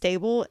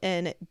stable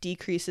and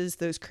decreases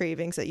those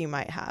cravings that you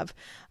might have.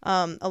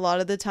 A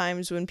lot of the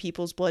times when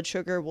people's blood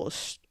sugar will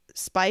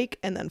spike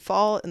and then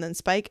fall and then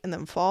spike and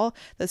then fall,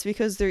 that's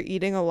because they're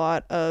eating a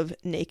lot of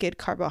naked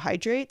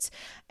carbohydrates.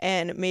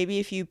 And maybe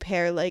if you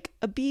pair like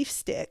a beef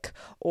stick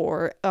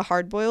or a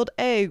hard-boiled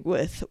egg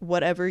with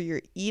whatever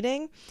you're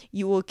eating,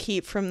 you will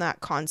keep from that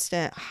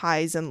constant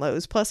highs and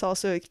lows. Plus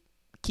also it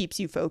keeps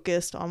you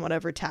focused on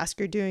whatever task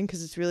you're doing,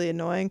 because it's really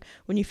annoying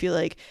when you feel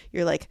like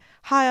you're like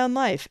high on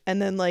life and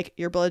then like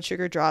your blood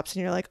sugar drops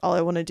and you're like, all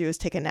I want to do is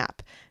take a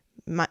nap.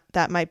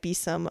 That might be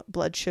some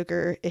blood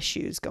sugar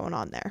issues going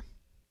on there.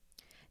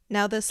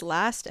 Now, this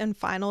last and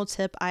final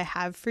tip I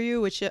have for you,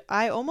 which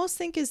I almost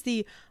think is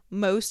the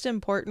most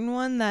important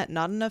one that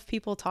not enough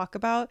people talk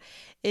about,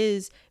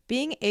 is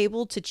being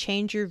able to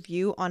change your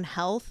view on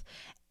health.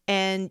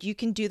 And you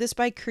can do this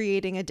by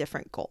creating a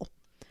different goal.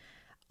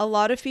 A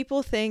lot of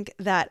people think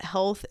that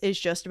health is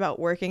just about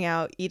working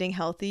out, eating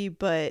healthy,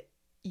 but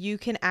you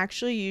can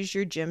actually use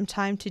your gym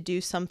time to do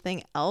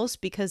something else,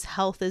 because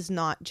health is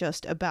not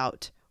just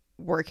about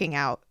working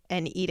out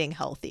and eating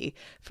healthy.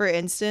 For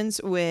instance,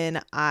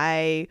 when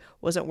I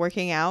wasn't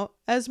working out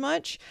as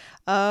much,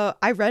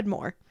 I read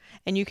more.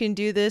 And you can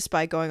do this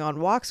by going on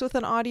walks with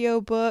an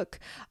audiobook.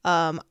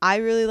 I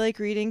really like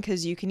reading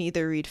because you can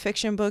either read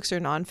fiction books or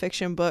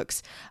nonfiction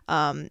books.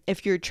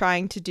 If you're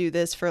trying to do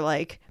this for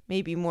like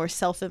maybe more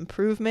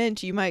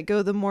self-improvement, you might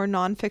go the more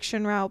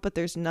nonfiction route, but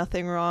there's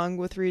nothing wrong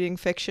with reading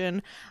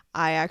fiction.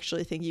 I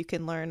actually think you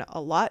can learn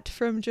a lot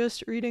from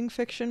just reading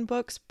fiction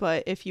books,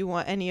 but if you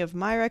want any of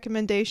my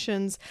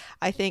recommendations,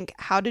 I think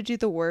How to Do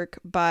the Work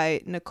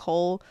by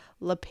Nicole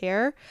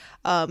LePere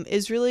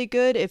is really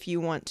good if you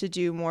want to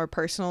do more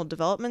personal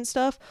development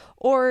stuff,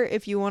 or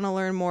if you want to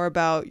learn more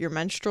about your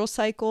menstrual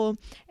cycle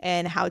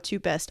and how to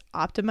best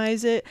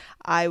optimize it.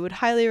 I would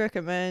highly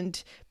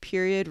recommend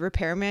Period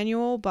Repair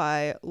Manual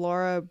by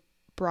Laura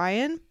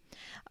Bryan.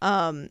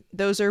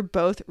 Those are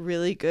both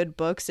really good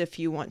books if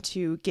you want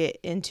to get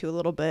into a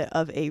little bit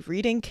of a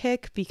reading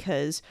kick,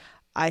 because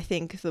I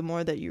think the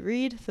more that you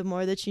read, the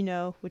more that you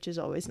know, which is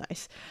always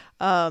nice.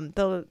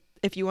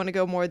 If you want to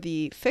go more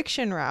the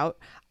fiction route,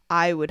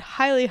 I would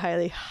highly,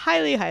 did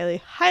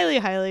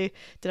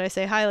I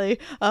say highly,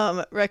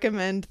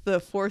 recommend the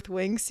Fourth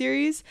Wing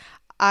series.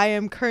 I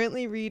am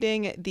currently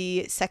reading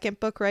the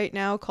second book right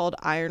now called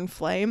Iron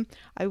Flame.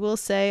 I will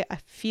say I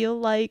feel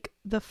like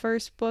the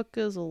first book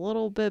is a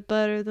little bit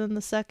better than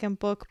the second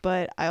book,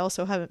 but I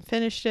also haven't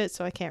finished it,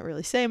 so I can't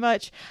really say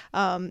much.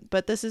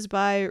 But this is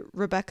by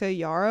Rebecca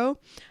Yarrow.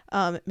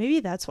 Maybe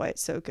that's why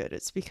it's so good.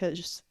 It's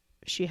because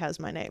she has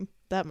my name.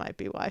 That might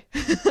be why.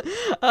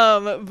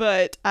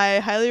 But I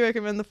highly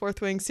recommend the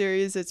Fourth Wing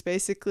series. It's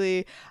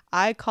basically,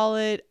 I call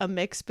it a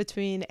mix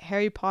between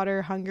Harry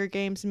Potter, Hunger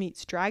Games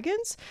meets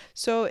Dragons.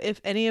 So if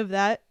any of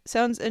that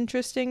sounds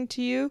interesting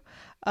to you,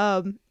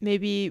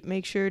 maybe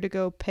make sure to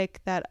go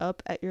pick that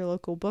up at your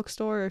local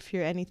bookstore. If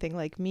you're anything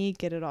like me,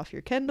 get it off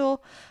your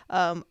Kindle.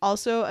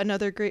 Also,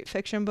 another great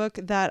fiction book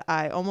that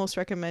I almost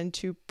recommend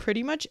to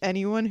pretty much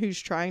anyone who's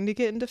trying to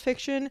get into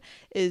fiction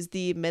is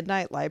The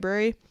Midnight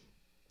Library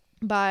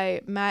by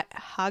Matt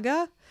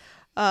Haga.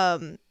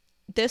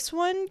 This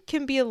one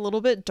can be a little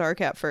bit dark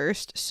at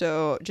first,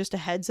 so just a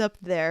heads up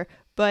there,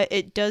 but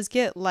it does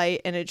get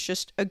light and it's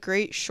just a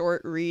great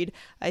short read.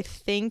 I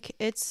think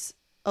it's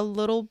a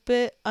little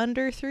bit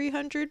under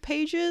 300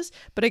 pages,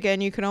 but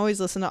again, you can always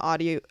listen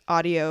to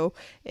audio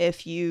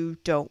if you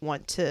don't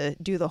want to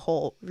do the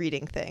whole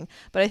reading thing.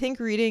 But I think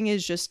reading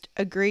is just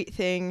a great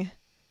thing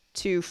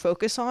to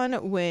focus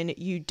on when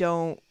you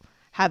don't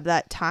have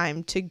that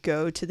time to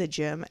go to the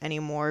gym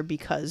anymore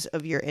because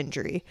of your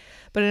injury.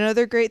 But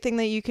another great thing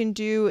that you can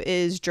do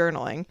is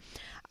journaling.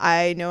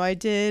 I know I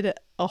did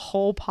a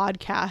whole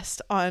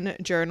podcast on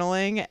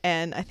journaling,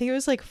 and I think it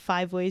was like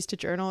 5 ways to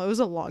journal. It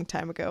was a long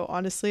time ago.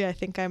 Honestly, I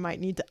think I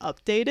might need to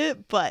update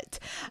it, but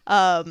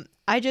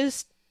I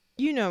just,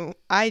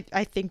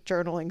 I think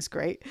journaling's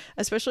great,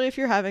 especially if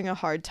you're having a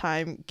hard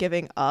time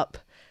giving up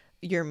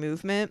your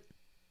movement,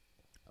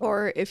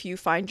 or if you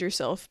find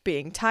yourself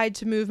being tied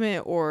to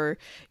movement, or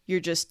you're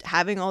just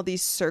having all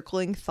these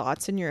circling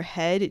thoughts in your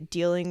head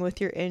dealing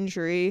with your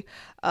injury.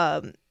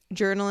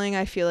 Journaling,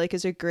 I feel like,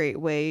 is a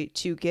great way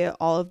to get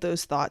all of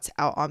those thoughts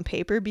out on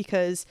paper,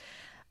 because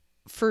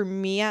for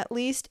me at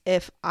least,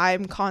 if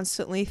I'm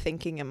constantly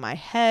thinking in my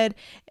head,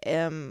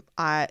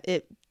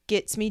 it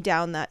gets me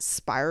down that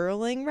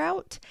spiraling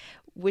route,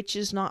 which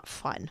is not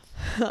fun.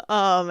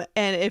 And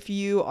if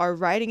you are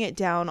writing it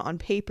down on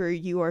paper,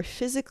 you are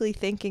physically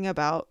thinking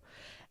about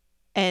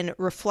and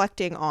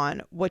reflecting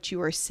on what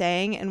you are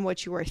saying and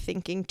what you are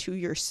thinking to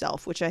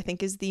yourself, which I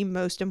think is the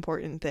most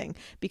important thing,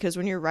 because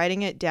when you're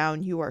writing it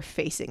down, you are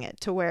facing it,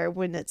 to where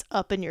when it's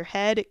up in your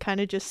head, it kind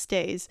of just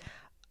stays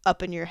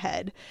up in your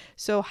head.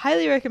 So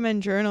highly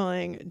recommend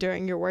journaling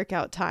during your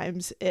workout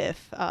times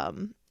if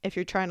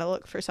you're trying to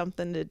look for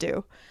something to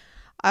do.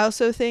 I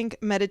also think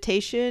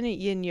meditation,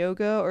 yin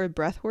yoga, or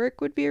breath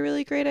work would be a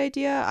really great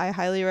idea. I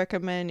highly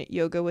recommend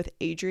yoga with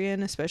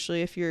Adriene,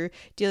 especially if you're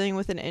dealing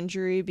with an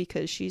injury,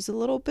 because she's a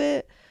little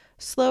bit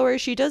slower.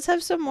 She does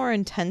have some more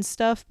intense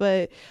stuff,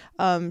 but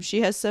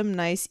she has some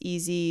nice,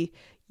 easy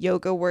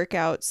yoga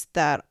workouts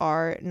that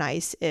are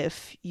nice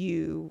if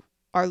you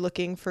are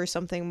looking for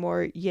something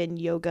more yin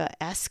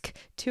yoga-esque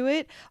to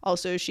it.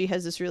 Also, she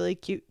has this really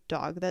cute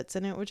dog that's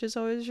in it, which is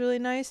always really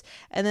nice.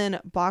 And then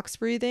box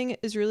breathing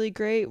is really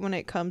great when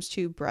it comes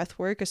to breath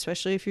work,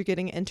 especially if you're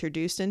getting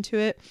introduced into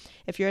it.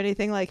 If you're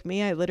anything like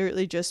me, I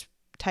literally just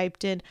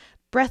typed in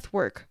breath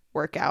work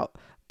workout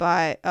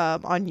by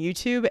on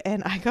YouTube,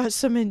 and I got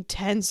some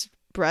intense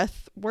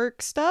breath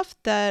work stuff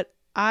that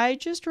I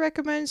just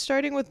recommend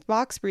starting with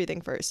box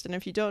breathing first. And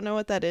if you don't know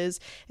what that is,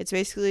 it's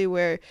basically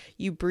where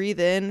you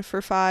breathe in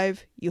for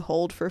 5, you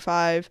hold for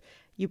 5,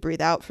 you breathe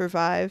out for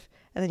 5,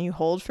 and then you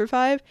hold for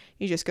 5.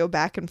 You just go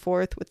back and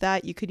forth with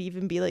that. You could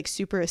even be like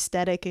super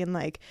aesthetic and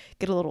like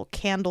get a little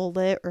candle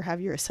lit or have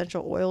your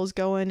essential oils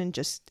going and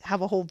just have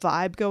a whole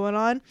vibe going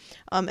on.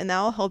 And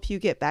that will help you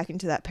get back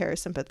into that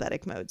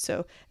parasympathetic mode.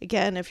 So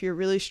again, if you're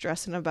really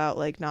stressing about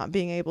like not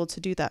being able to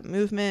do that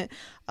movement,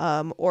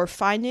 or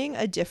finding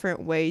a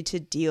different way to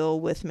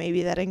deal with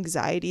maybe that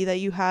anxiety that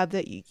you have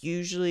that you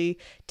usually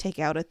take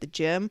out at the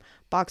gym,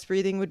 box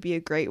breathing would be a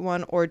great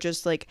one, or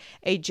just like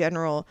a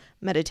general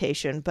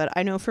meditation. But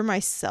I know for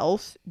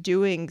myself,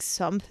 doing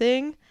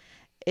something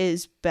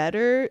is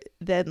better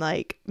than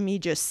like me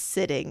just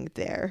sitting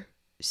there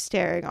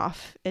staring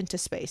off into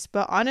space.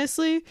 But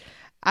honestly,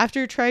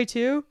 after try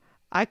 2,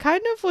 I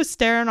kind of was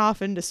staring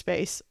off into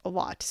space a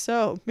lot.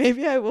 So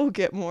maybe I will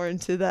get more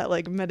into that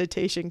like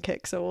meditation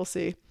kick. So we'll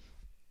see.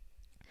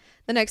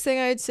 The next thing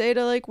I'd say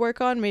to like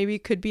work on maybe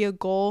could be a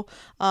goal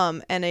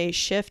and a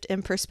shift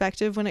in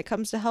perspective when it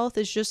comes to health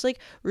is just like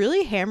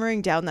really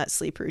hammering down that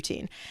sleep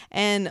routine.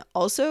 And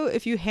also,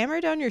 if you hammer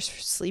down your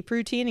sleep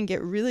routine and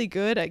get really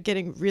good at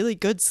getting really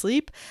good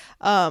sleep,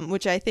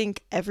 which I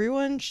think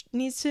everyone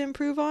needs to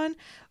improve on,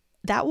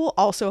 that will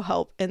also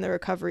help in the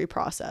recovery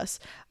process.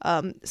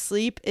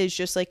 Sleep is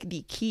just like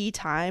the key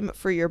time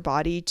for your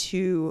body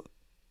to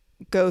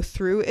go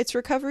through its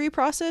recovery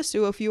process.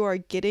 So if you are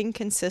getting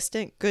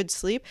consistent good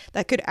sleep,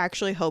 that could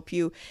actually help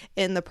you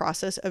in the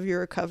process of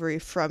your recovery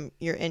from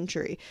your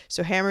injury.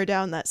 So hammer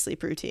down that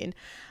sleep routine.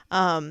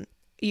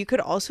 You could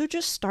also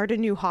just start a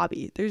new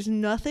hobby. There's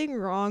nothing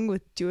wrong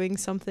with doing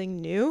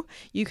something new.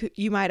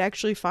 You might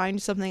actually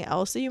find something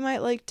else that you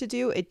might like to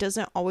do. It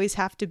doesn't always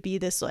have to be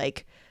this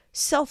like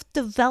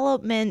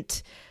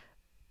self-development,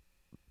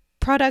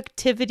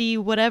 productivity,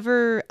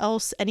 whatever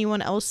else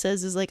anyone else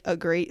says is like a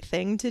great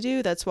thing to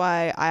do. That's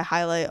why I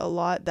highlight a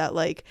lot that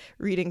like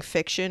reading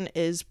fiction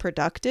is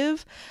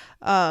productive,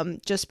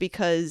 just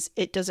because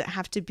it doesn't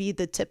have to be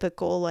the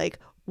typical like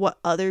what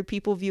other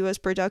people view as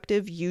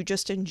productive. You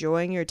just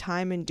enjoying your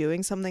time and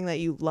doing something that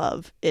you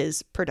love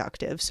is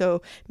productive.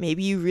 So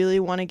maybe you really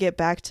want to get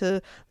back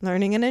to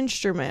learning an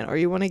instrument, or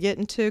you want to get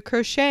into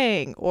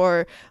crocheting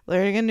or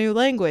learning a new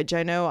language.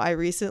 I know I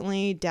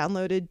recently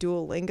downloaded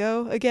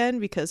Duolingo again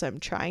because I'm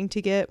trying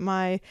to get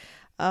my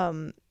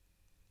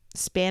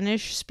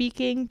Spanish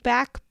speaking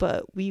back,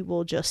 but we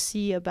will just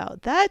see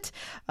about that.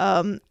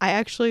 I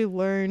actually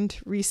learned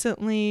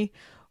recently,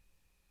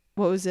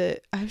 what was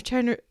it?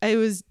 It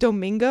was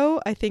Domingo,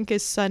 I think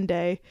is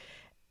Sunday.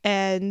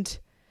 And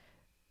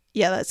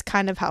yeah, that's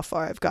kind of how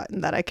far I've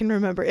gotten that I can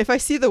remember. If I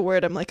see the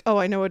word, I'm like, oh,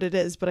 I know what it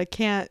is, but I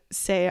can't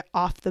say it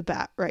off the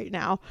bat right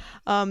now.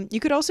 You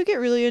could also get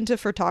really into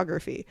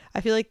photography.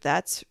 I feel like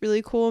that's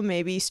really cool.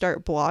 Maybe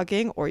start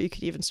blogging, or you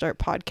could even start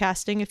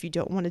podcasting if you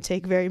don't want to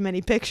take very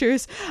many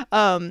pictures.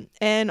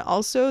 And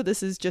also,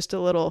 this is just a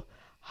little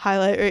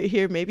highlight right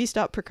here. Maybe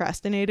stop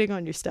procrastinating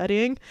on your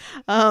studying.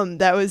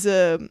 That was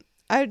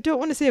I don't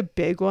want to say a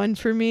big one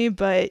for me,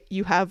 but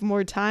you have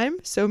more time.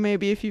 So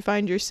maybe if you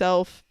find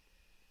yourself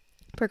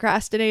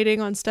procrastinating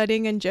on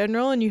studying in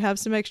general and you have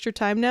some extra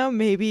time now,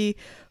 maybe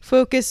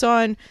focus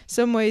on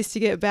some ways to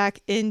get back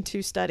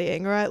into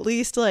studying, or at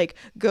least like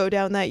go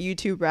down that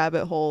YouTube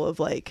rabbit hole of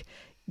like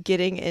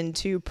getting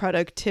into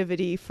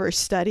productivity for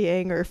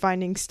studying or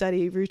finding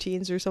study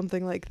routines or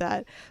something like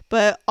that.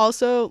 But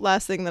also,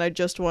 last thing that I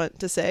just want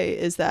to say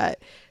is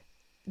that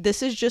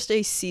this is just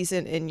a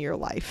season in your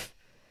life.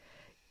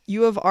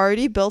 You have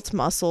already built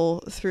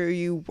muscle through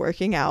you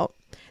working out.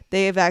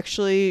 They have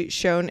actually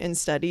shown in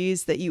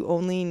studies that you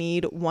only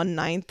need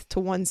 1/9 to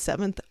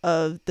 1/7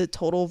 of the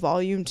total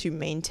volume to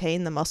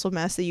maintain the muscle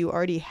mass that you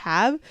already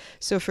have.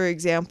 So for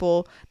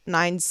example,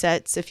 9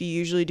 sets, if you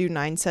usually do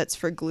 9 sets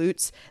for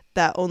glutes,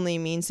 that only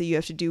means that you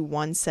have to do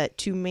 1 set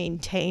to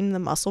maintain the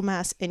muscle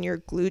mass in your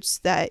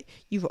glutes that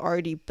you've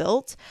already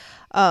built.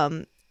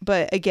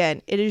 But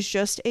again, it is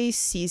just a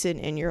season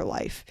in your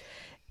life.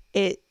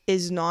 It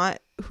is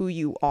not who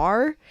you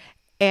are,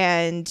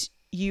 and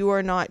you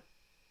are not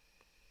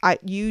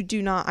you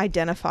do not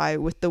identify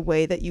with the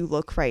way that you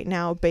look right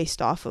now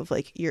based off of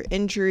like your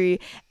injury,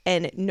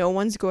 and no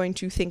one's going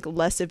to think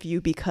less of you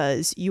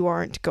because you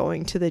aren't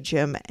going to the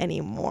gym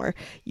anymore.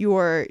 You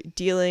are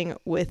dealing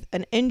with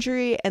an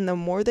injury, and the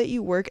more that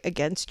you work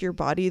against your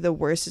body, the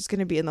worse it's going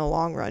to be in the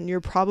long run.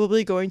 You're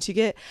probably going to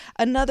get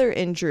another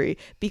injury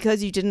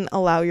because you didn't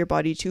allow your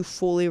body to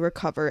fully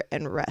recover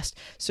and rest.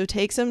 So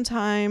take some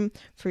time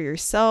for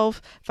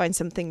yourself, find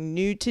something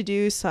new to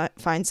do,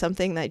 find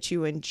something that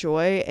you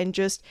enjoy, and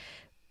just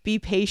be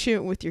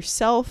patient with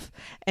yourself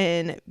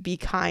and be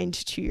kind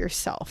to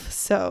yourself.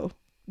 So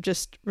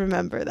just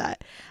remember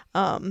that.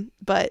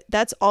 But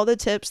that's all the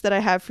tips that I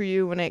have for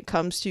you when it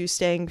comes to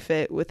staying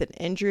fit with an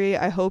injury.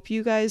 I hope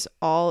you guys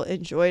all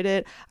enjoyed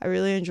it. I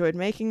really enjoyed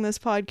making this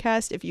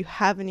podcast. If you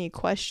have any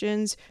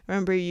questions,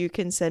 remember you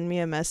can send me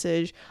a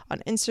message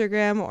on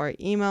Instagram or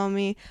email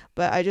me.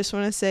 But I just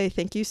want to say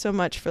thank you so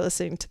much for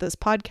listening to this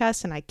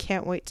podcast, and I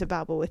can't wait to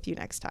babble with you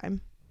next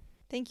time.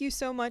 Thank you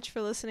so much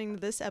for listening to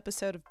this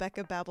episode of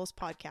Becca Babbles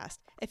Podcast.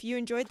 If you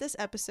enjoyed this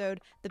episode,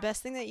 the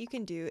best thing that you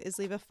can do is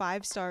leave a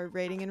 5-star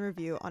rating and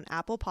review on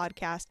Apple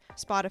Podcast,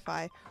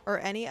 Spotify, or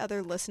any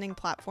other listening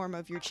platform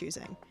of your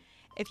choosing.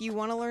 If you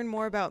want to learn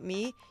more about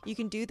me, you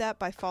can do that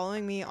by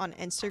following me on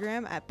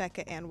Instagram at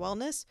Becca Ann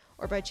Wellness,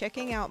 or by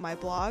checking out my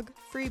blog,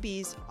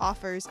 freebies,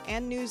 offers,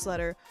 and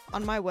newsletter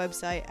on my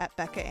website at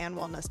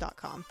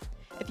beccaannwellness.com.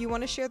 If you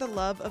want to share the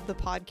love of the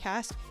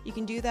podcast, you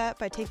can do that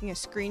by taking a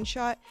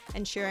screenshot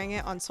and sharing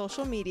it on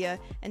social media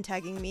and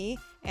tagging me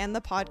and the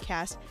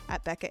podcast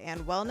at Becca Ann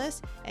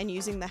Wellness and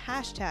using the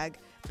hashtag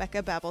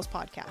Becca Babbles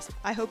Podcast.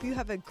 I hope you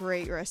have a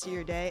great rest of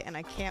your day, and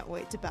I can't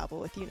wait to babble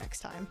with you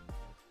next time.